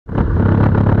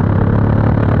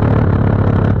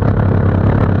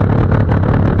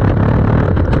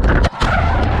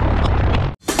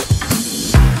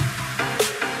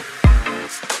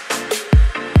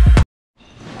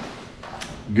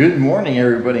morning,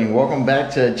 everybody, and welcome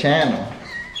back to the channel.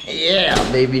 Yeah,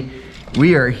 baby.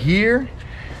 We are here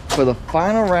for the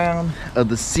final round of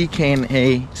the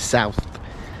CKNA South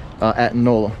at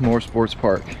Nola Motorsports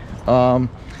Park. I'm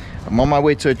on my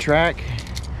way to a track.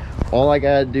 All I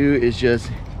gotta do is just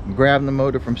grab the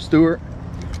motor from Stuart,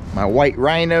 my white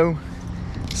Rhino,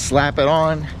 slap it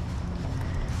on,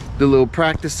 do a little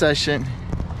practice session,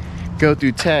 go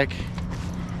through tech,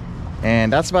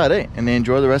 and that's about it, and then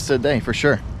enjoy the rest of the day for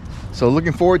sure. So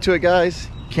looking forward to it, guys.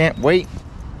 Can't wait.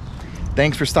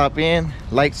 Thanks for stopping in.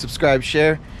 Like, subscribe,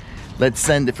 share. Let's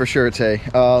send it for sure today.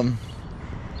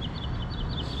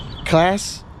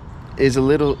 Class is a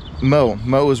little Mo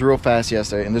was real fast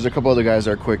yesterday, and there's a couple other guys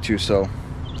that are quick too. So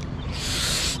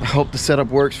I hope the setup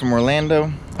works from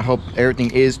Orlando. I hope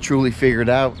everything is truly figured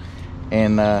out,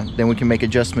 and then we can make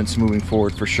adjustments moving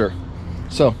forward for sure.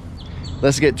 So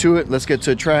let's get to it. Let's get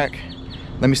to a track.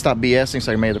 Let me stop BSing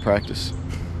so I can make the practice.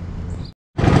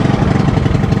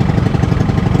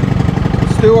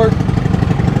 Stuart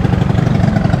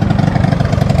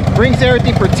brings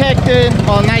everything protected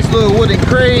on a nice little wooden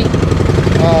crate.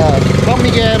 Help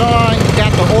me get it on.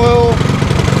 Got the oil,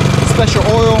 special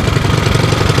oil.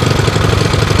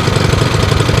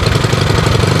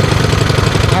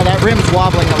 Now that rim's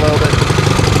wobbling a little bit.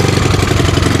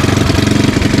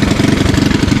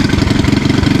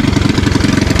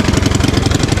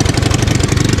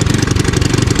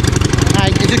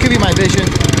 It could be my vision.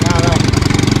 I don't know.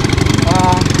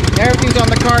 Everything's on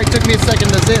the car. It took me a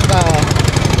second to zip,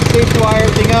 safety wire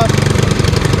everything up.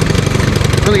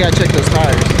 Really gotta check those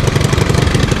tires.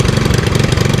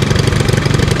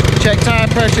 Check tire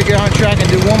pressure, get on track, and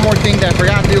do one more thing that I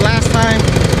forgot to do last time.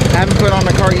 I haven't put on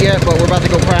the car yet, but we're about to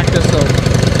go practice, so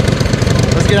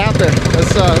let's get out there.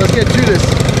 Let's get to this.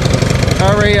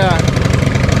 Already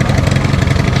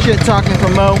shit talking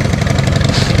from Mo.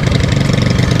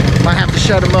 Might have to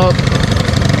shut him up.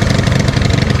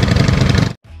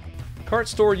 Kart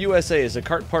Store USA is a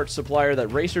kart parts supplier that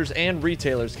racers and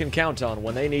retailers can count on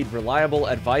when they need reliable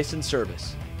advice and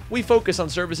service. We focus on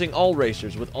servicing all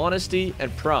racers with honesty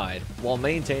and pride while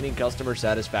maintaining customer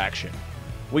satisfaction.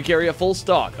 We carry a full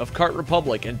stock of Kart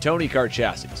Republic and Tony Kart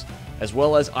chassis, as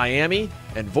well as Iami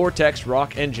and Vortex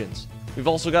Rock engines. We've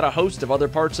also got a host of other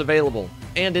parts available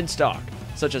and in stock,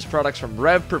 such as products from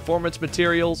Rev Performance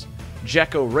Materials,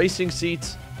 Jekko Racing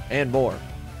Seats, and more.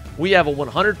 We have a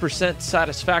 100%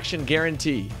 satisfaction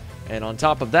guarantee, and on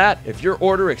top of that, if your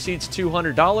order exceeds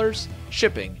 $200,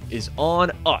 shipping is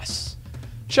on us.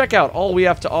 Check out all we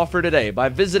have to offer today by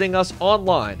visiting us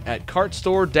online at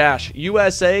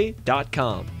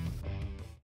kartstore-usa.com.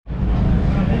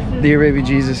 Dear baby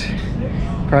Jesus,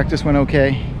 practice went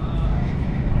okay.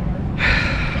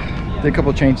 Did a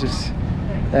couple changes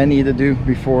that I needed to do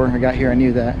before I got here. I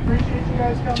knew that.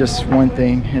 Just one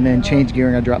thing, and then change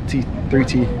gearing. I dropped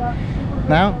 3T.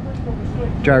 Now,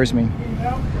 driver's mean.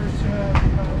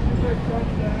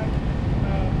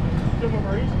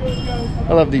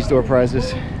 I love these door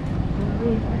prizes.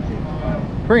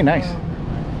 Pretty nice.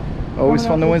 Always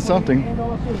fun to win something.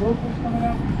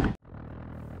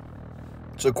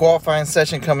 So qualifying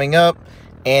session coming up,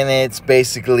 and it's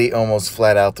basically almost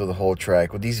flat out through the whole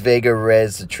track. With these Vega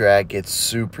Reds, the track gets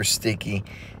super sticky,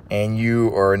 and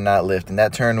you are not lifting.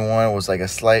 That turn one was like a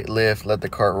slight lift, let the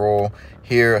cart roll.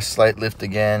 Here, a slight lift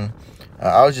again.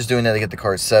 I was just doing that to get the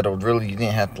cart settled. Really, you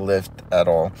didn't have to lift at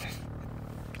all.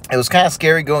 It was kind of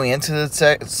scary going into the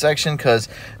section because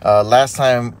last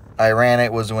time I ran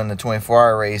it was when the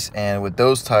 24-hour race, and with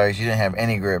those tires, you didn't have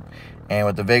any grip. And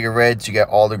with the Vega Reds, you got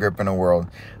all the grip in the world.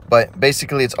 But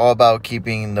basically, it's all about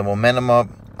keeping the momentum up.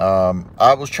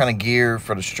 I was trying to gear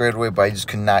for the straightaway, but I just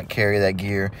could not carry that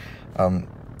gear.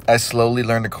 I slowly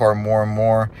learned the car more and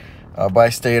more, but I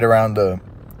stayed around the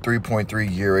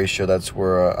 3.3 gear ratio. That's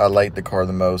where I like the car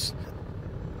the most.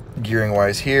 Gearing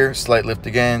wise here, slight lift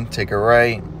again, take a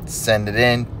right, send it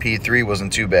in. P3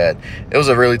 wasn't too bad. It was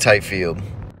a really tight field.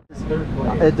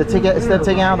 Instead of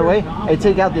taking out of the way, I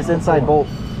take out this inside bolt.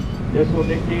 This will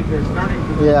dictate their starting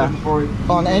position. Yeah.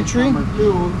 On entry,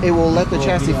 it will let the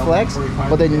chassis flex,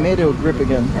 but then you made it will grip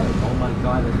again. Oh my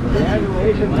God.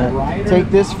 Congratulations. Take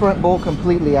this front bolt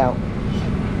completely out.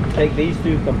 Take these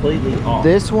two completely off.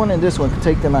 This one and this one,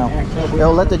 take them out.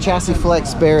 It'll let the chassis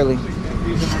flex barely.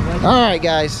 All right,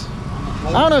 guys.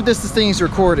 I don't know if this thing is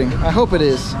recording. I hope it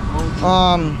is.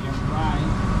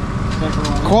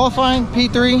 Qualifying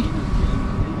P3.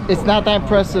 It's not that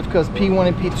impressive because P1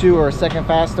 and P2 are a second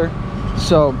faster.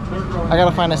 So I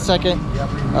gotta find a second.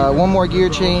 One more gear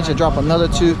change. I drop another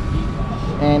 2,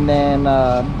 and then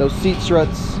those seat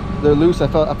struts, they're loose. I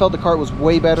felt the cart was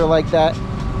way better like that.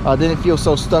 Didn't feel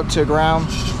so stuck to the ground.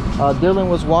 Dylan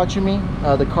was watching me.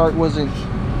 The cart wasn't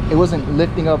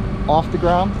lifting up off the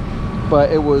ground,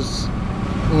 but it was,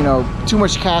 you know, too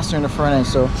much caster in the front end.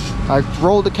 So I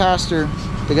rolled the caster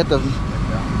to get the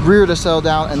rear to settle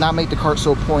down and not make the cart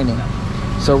so pointing.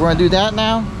 So we're gonna do that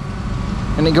now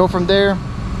and then go from there,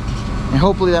 and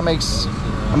hopefully that makes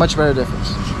a much better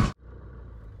difference.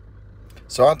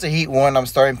 So on to heat 1, I'm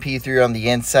starting P3 on the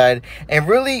inside, and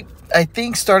really I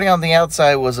think starting on the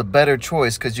outside was a better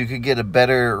choice because you could get a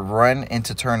better run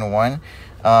into turn 1.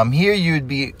 Here you'd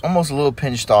be almost a little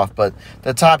pinched off, but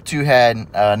the top 2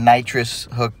 had nitrous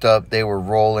hooked up. They were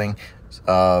rolling.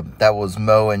 That was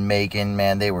Mo and Megan,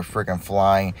 man, they were freaking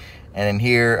flying. And then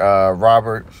here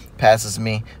Robert passes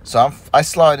me, so I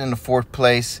slide into 4th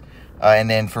place, and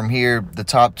then from here the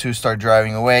top 2 start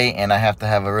driving away, and I have to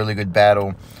have a really good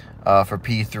battle for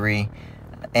P3.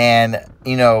 And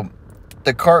you know,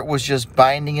 the cart was just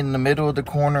binding in the middle of the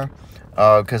corner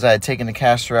because I had taken the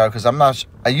caster out, because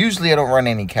I usually don't run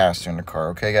any caster in the car,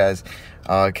 okay guys.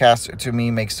 Caster to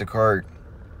me makes the cart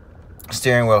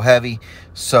steering wheel heavy.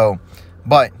 So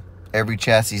but every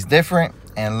chassis is different,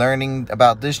 and learning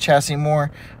about this chassis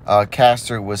more,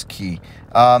 caster was key.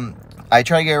 I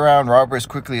try to get around Robert as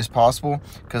quickly as possible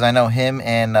because I know him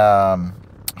and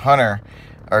Hunter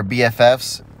are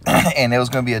BFFs, and it was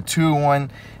going to be a 2-1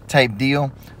 type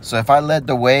deal. So if I led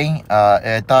the way,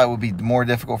 I thought it would be more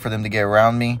difficult for them to get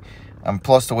around me.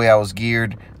 Plus the way I was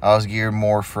geared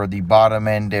more for the bottom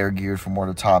end. They were geared for more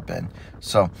the top end.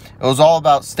 So it was all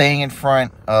about staying in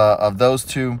front of those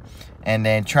 2, and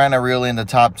then trying to reel in the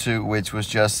top 2, which was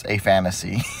just a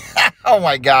fantasy. Oh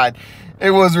my God, it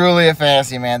was really a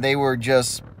fantasy, man. They were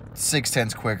just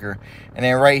 6/10 quicker. And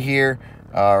then right here,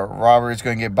 Robert's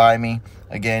going to get by me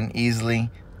again easily.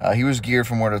 He was geared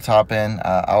for more to the top end.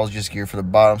 I was just geared for the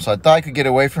bottom. So I thought I could get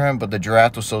away from him, but the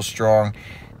draft was so strong,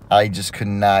 I just could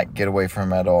not get away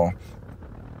from him at all.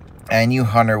 And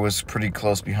Hunter was pretty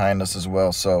close behind us as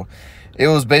well. So it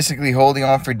was basically holding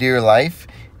on for dear life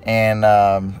and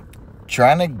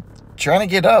trying to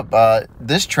get up.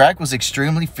 This track was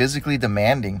extremely physically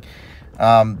demanding.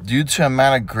 Due to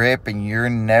amount of grip, and you're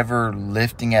never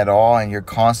lifting at all, and you're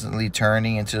constantly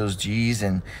turning into those G's,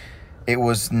 and it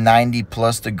was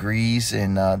 90+ degrees,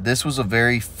 and this was a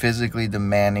very physically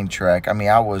demanding track. I mean,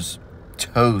 I was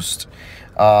toast.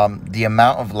 The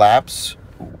amount of laps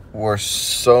were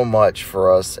so much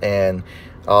for us, and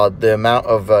the amount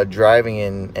of driving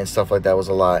and stuff like that was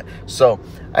a lot. So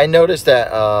I noticed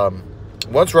that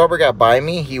once Robert got by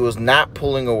me, he was not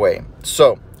pulling away.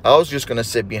 So I was just going to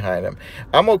sit behind him.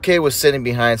 I'm okay with sitting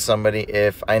behind somebody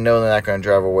if I know they're not going to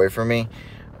drive away from me.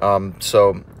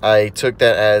 So I took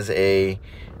that as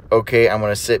okay, I'm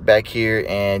going to sit back here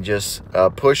and just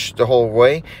push the whole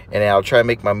way, and then I'll try to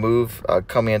make my move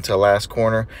coming into the last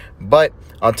corner. But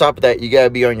on top of that, you got to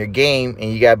be on your game,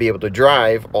 and you got to be able to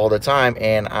drive all the time,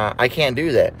 and I can't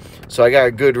do that. So I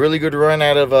got a really good run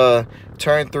out of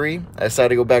turn 3. I decided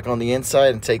to go back on the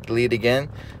inside and take the lead again.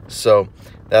 So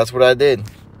that's what I did.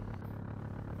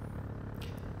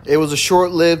 It was a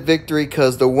short-lived victory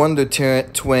because the Wonder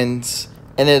Twins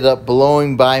ended up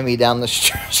blowing by me down the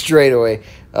straightaway.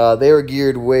 They were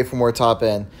geared way for more top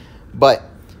end. But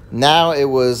now it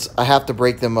was, I have to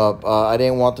break them up. I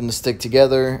didn't want them to stick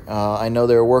together. I know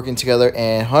they were working together,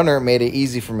 and Hunter made it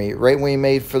easy for me. Right when he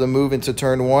made for the move into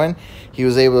turn 1, he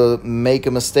was able to make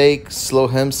a mistake, slow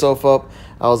himself up.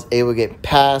 I was able to get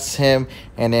past him,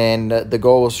 and then the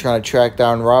goal was trying to track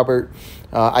down Robert.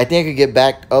 I think I could get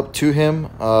back up to him,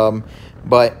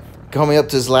 but coming up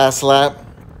to his last lap,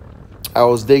 I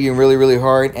was digging really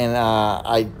hard, and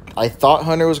I thought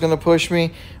Hunter was going to push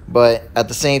me, but at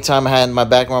the same time, I had in my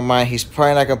back of my mind, he's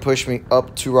probably not going to push me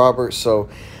up to Robert, so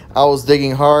I was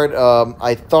digging hard.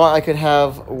 I thought I could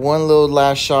have one little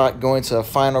last shot going to the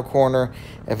final corner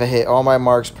if I hit all my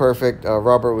marks perfect.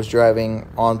 Robert was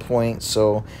driving on point,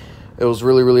 so it was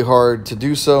really hard to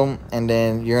do so. And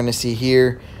then you're going to see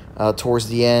here towards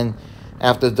the end,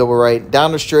 after the double right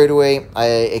down the straightaway, I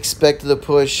expected the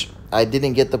push. I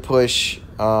didn't get the push,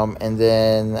 and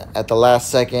then at the last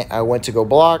second, I went to go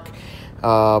block.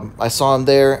 I saw him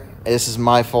there. This is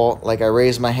my fault. Like, I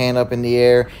raised my hand up in the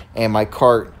air, and my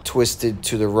cart twisted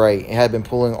to the right. It had been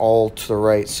pulling all to the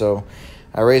right, so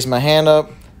I raised my hand up,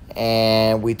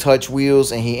 and we touched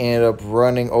wheels, and he ended up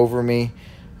running over me.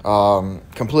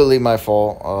 Completely my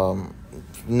fault.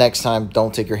 Next time,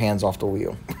 don't take your hands off the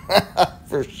wheel.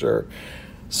 For sure.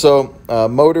 So,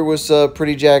 motor was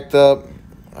pretty jacked up.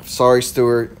 Sorry,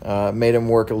 Stuart. Made him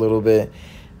work a little bit.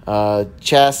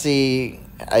 Chassis,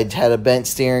 I had a bent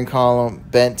steering column,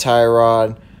 bent tie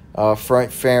rod,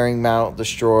 front fairing mount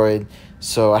destroyed.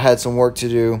 So I had some work to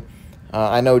do.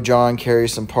 I know John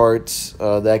carries some parts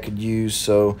that I could use,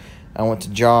 so I went to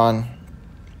John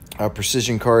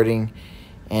Precision Karting,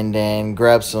 and then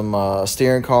grabbed some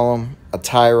steering column, a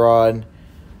tie rod.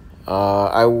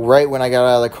 Right when I got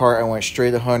out of the cart, I went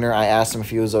straight to Hunter. I asked him if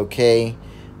he was okay.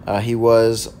 He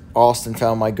was. Austin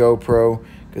found my GoPro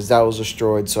because that was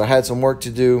destroyed, so I had some work to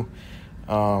do.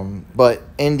 But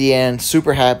in the end,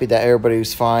 super happy that everybody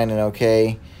was fine and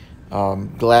okay.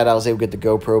 Glad I was able to get the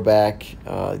GoPro back.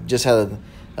 Just had to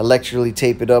electrically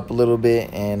tape it up a little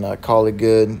bit and call it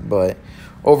good. But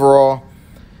overall,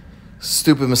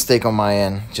 stupid mistake on my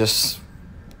end. Just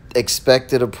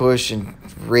expected a push and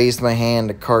raised my hand.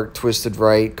 The cart twisted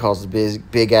right, caused a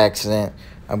big accident.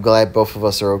 I'm glad both of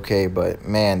us are okay, but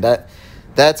man,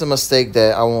 that's a mistake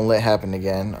that I won't let happen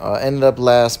again. Ended up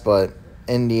last, but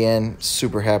in the end,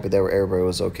 super happy that everybody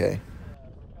was okay.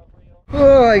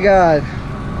 Oh my god,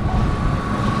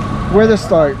 where to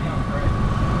start?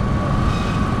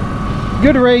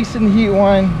 Good race in heat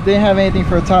 1, didn't have anything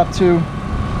for a top 2.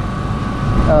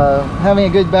 Having a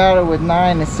good battle with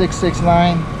 9 and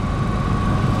 669,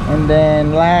 and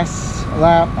then last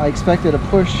lap I expected a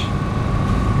push,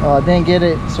 didn't get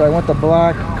it, so I went to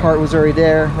block. Cart was already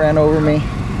there, ran over me,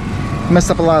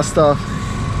 messed up a lot of stuff.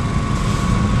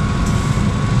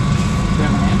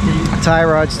 Tie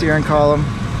rod, steering column,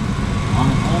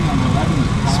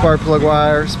 spark plug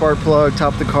wire, spark plug,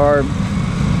 top of the carb.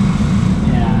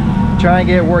 Trying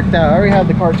to get it worked out. I already had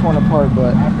the car torn apart,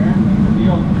 but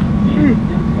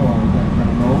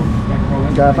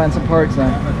gotta find some parts now.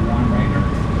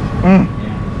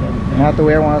 Not the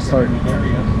way I want to start.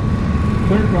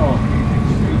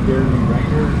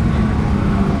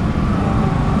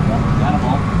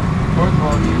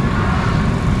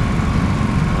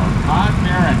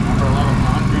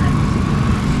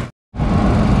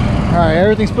 Alright,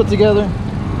 everything's put together.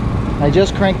 I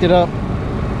just cranked it up.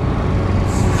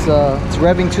 It's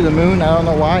revving to the moon. I don't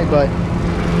know why, but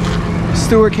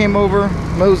Stuart came over,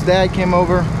 Mo's dad came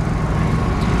over.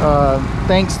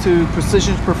 Thanks to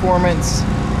Precision Performance,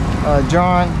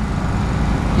 John,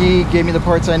 he gave me the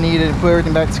parts I needed and put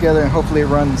everything back together, and hopefully it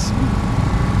runs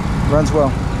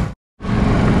well.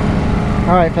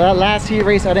 All right, for that last heat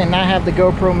race, I did not have the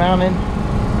GoPro mounted.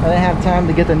 I didn't have time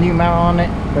to get the new mount on it,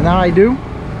 but now I do.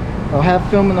 I'll have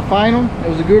film in the final. It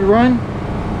was a good run.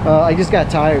 I just got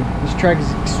tired. This track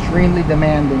is extremely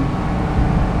demanding.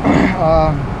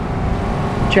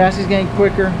 Chassis is getting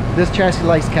quicker. This chassis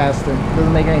likes caster.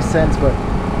 Doesn't make any sense, but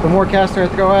the more caster I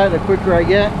throw at it, the quicker I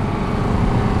get.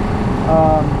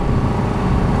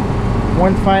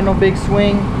 One final big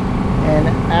swing and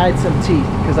add some teeth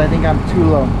because I think I'm too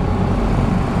low.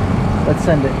 Let's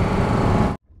send it.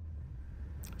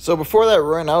 So before that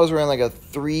run, I was running like a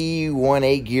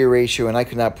 3-1-8 gear ratio, and I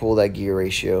could not pull that gear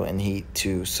ratio in heat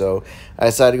 2. So I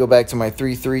decided to go back to my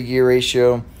 3-3 gear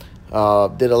ratio.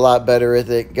 Did a lot better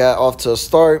with it. Got off to a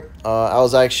start. I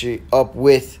was actually up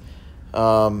with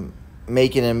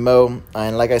Macon and Mo.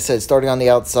 And like I said, starting on the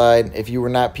outside, if you were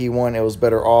not P1, it was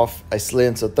better off. I slid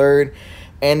into third.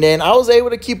 And then I was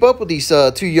able to keep up with these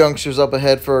two youngsters up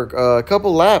ahead for a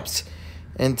couple laps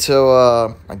until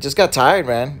I just got tired,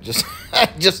 man. Just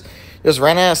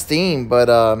ran out of steam. But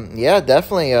yeah,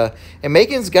 definitely. And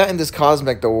Macon's gotten this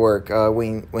Cosmic to work.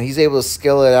 When he's able to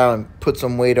scale it out and put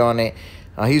some weight on it,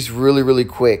 he's really, really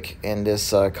quick in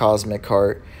this Cosmic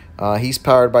kart. He's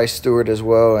powered by Stewart as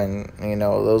well, and you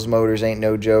know those motors ain't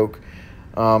no joke.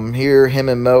 Here, him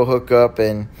and Mo hook up,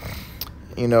 and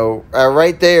you know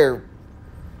right there,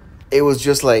 it was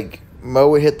just like Mo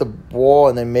would hit the wall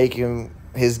and then make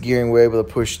his gearing were able to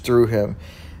push through him.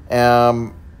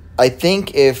 I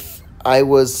think if I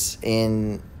was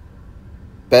in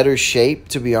better shape,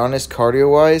 to be honest,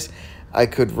 cardio-wise, I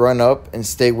could run up and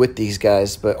stay with these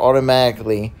guys, but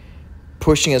automatically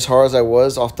pushing as hard as I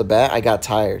was off the bat, I got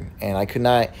tired and I could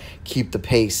not keep the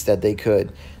pace that they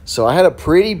could. So I had a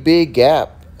pretty big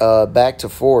gap back to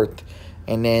fourth,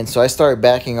 and then so I started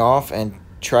backing off and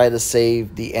tried to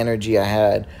save the energy I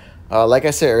had. Like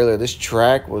I said earlier, this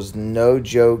track was no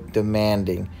joke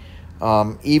demanding.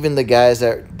 Even the guys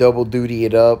that double duty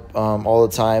it up all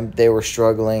the time, they were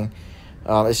struggling.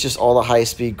 It's just all the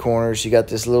high-speed corners. You got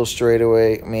this little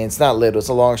straightaway. I mean, it's not little. It's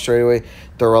a long straightaway.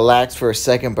 They're relaxed for a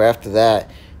second, but after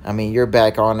that, I mean, you're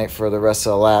back on it for the rest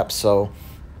of the lap. So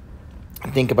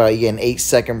think about it, you get an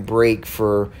 8-second break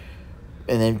and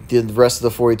then the rest of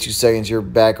the 42 seconds, you're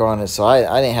back on it. So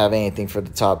I didn't have anything for the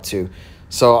top two.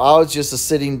 So I was just a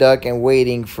sitting duck and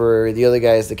waiting for the other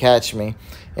guys to catch me.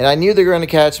 And I knew they were going to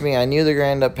catch me. I knew they were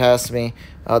going to end up past me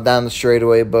down the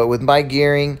straightaway. But with my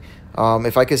gearing,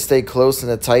 if I could stay close in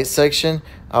the tight section,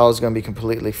 I was going to be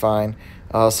completely fine.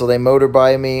 So they motor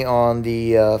by me on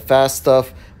the fast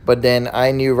stuff, but then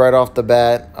I knew right off the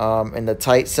bat in the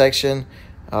tight section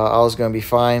I was going to be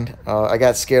fine. I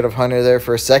got scared of Hunter there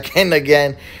for a second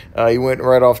again. He went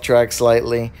right off track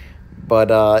slightly,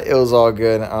 but it was all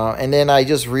good. And then I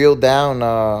just reeled down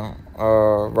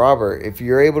Robert. If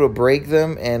you're able to break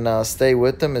them and stay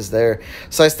with them, is there.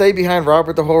 So I stayed behind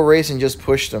Robert the whole race and just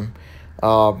pushed him.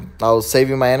 I was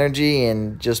saving my energy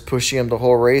and just pushing him the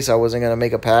whole race. I wasn't going to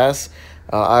make a pass.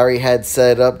 I already had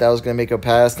set up that I was going to make a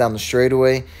pass down the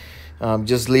straightaway.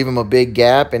 Just leave him a big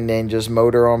gap and then just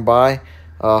motor on by.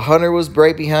 Hunter was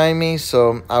right behind me,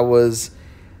 so I was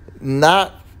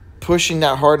not pushing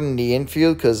that hard in the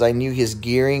infield because I knew his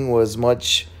gearing was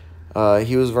much.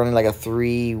 He was running like a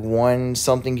 3-1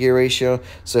 something gear ratio.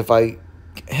 So if I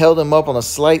held him up on a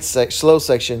slight slow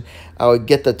section, I would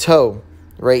get the toe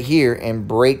right here and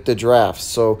break the draft.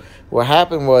 So what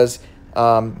happened was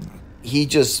he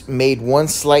just made one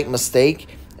slight mistake,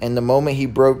 and the moment he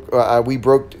broke, we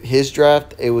broke his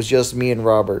draft, it was just me and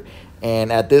Robert.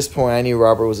 And at this point, I knew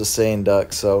Robert was a sitting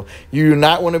duck. So you do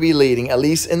not want to be leading, at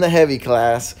least in the heavy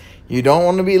class. You don't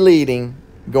want to be leading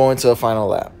going to a final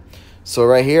lap. So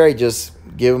right here, I just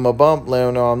give him a bump, let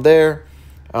him know I'm there.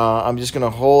 I'm just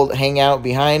going to hang out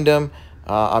behind him.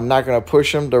 I'm not going to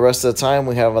push him the rest of the time.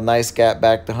 We have a nice gap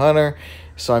back to Hunter.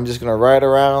 So I'm just going to ride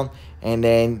around and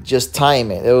then just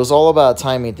time it. It was all about a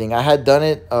timing thing. I had done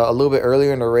it a little bit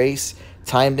earlier in the race,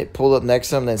 timed it, pulled up next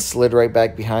to him, then slid right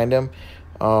back behind him.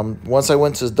 Once I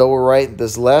went to this double right,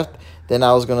 this left, then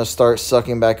I was going to start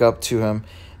sucking back up to him.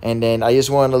 And then I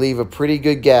just wanted to leave a pretty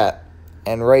good gap.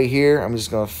 And right here, I'm just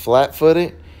going to flat foot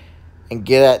it and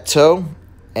get at toe.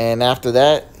 And after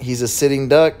that, he's a sitting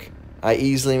duck. I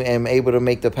easily am able to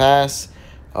make the pass.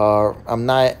 I'm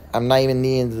not even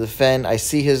needing to defend. I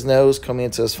see his nose coming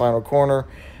into his final corner,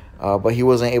 but he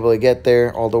wasn't able to get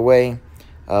there all the way.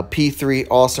 P3,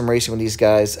 awesome racing with these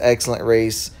guys. Excellent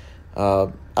race.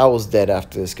 I was dead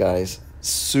after this, guys.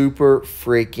 Super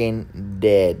freaking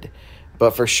dead.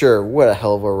 But for sure, what a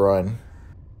hell of a run.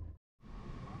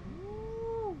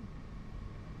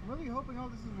 I'm really hoping all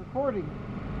this is recording.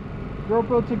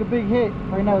 GoPro took a big hit.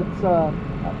 Right now it's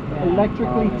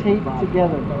electrically taped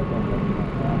together.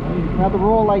 Now the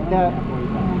roll like that,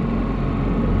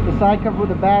 the side cover with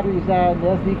the batteries at, and the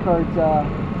SD card's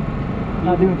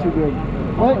not doing too good.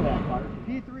 But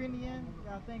P3 in the end.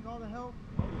 Gotta thank all the help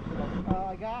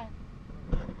I got.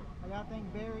 I gotta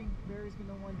thank Barry. Barry's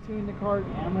gonna want to tune the cart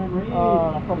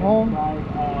from home.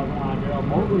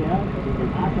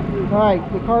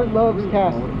 Alright, the cart loves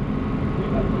casting.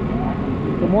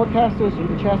 The more casters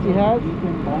the chassis has,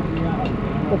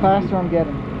 the faster I'm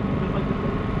getting.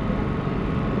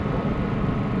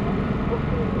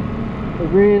 It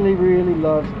really, really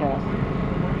loves casting.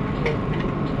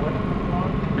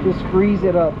 Just frees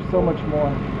it up so much more.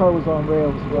 The car was on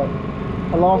rails, but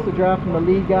I lost the draft from the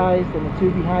lead guys, and the two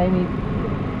behind me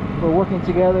were working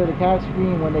together to catch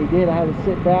me, and when they did, I had to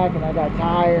sit back and I got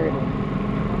tired.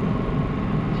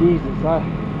 And Jesus,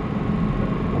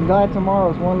 I'm glad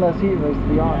tomorrow's one less heat race, to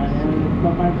be honest.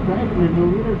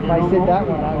 If I sit that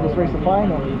one, I'll just race the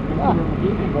final.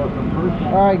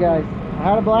 Alright guys, I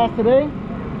had a blast today.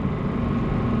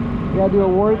 We gotta do a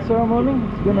award ceremony.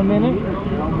 It's been a minute.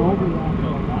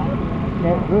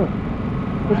 Yeah, good.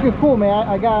 It's been cool, man.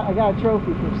 I got a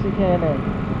trophy from CKNA.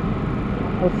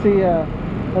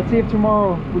 Let's see if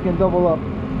tomorrow we can double up.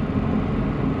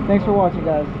 Thanks for watching,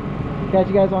 guys. Catch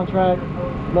you guys on track.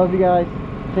 Love you guys.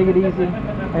 Take it easy.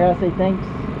 I gotta say thanks,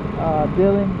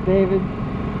 Dylan, David,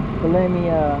 for letting me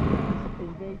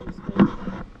invade your space.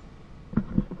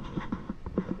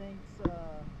 Thanks,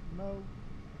 Mo,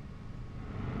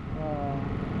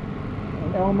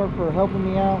 and Elmer for helping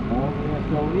me out.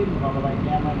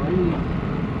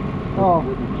 Oh,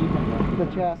 the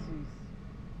chassis.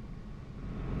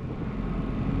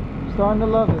 I'm starting to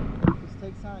love it. Just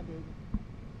takes time, baby.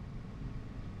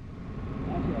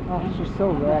 Oh, it's just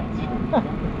so wrecked.